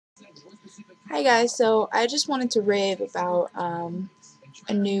Hi guys, so I just wanted to rave about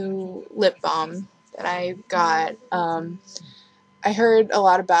a new lip balm that I got. I heard a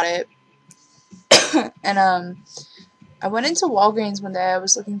lot about it, and I went into Walgreens one day. I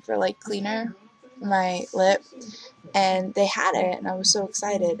was looking for like cleaner for my lip, and they had it, and I was so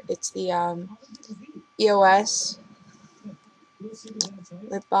excited. It's the EOS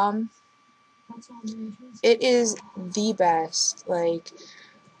lip balm. It is the best. Like,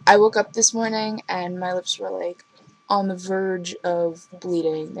 I woke up this morning and my lips were like on the verge of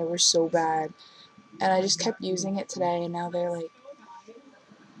bleeding. They were so bad. And I just kept using it today, and now they're like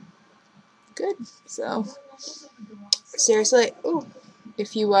good. So seriously, ooh,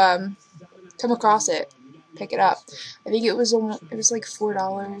 if you come across it, pick it up. I think it was like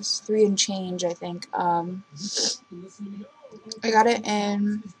 $4, 3 and change. I think. I got it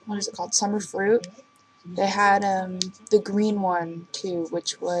in, what is it called? Summer Fruit. They had the green one too,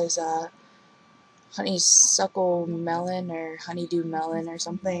 which was honeysuckle melon or honeydew melon or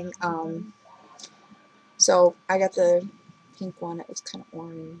something. So I got the pink one. It was kind of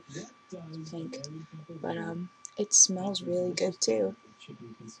orange, pink, but it smells really good too.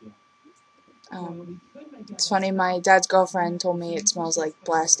 It's funny. My dad's girlfriend told me it smells like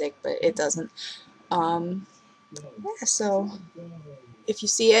plastic, but it doesn't. Yeah. So if you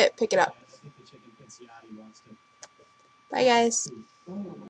see it, pick it up. Bye, guys.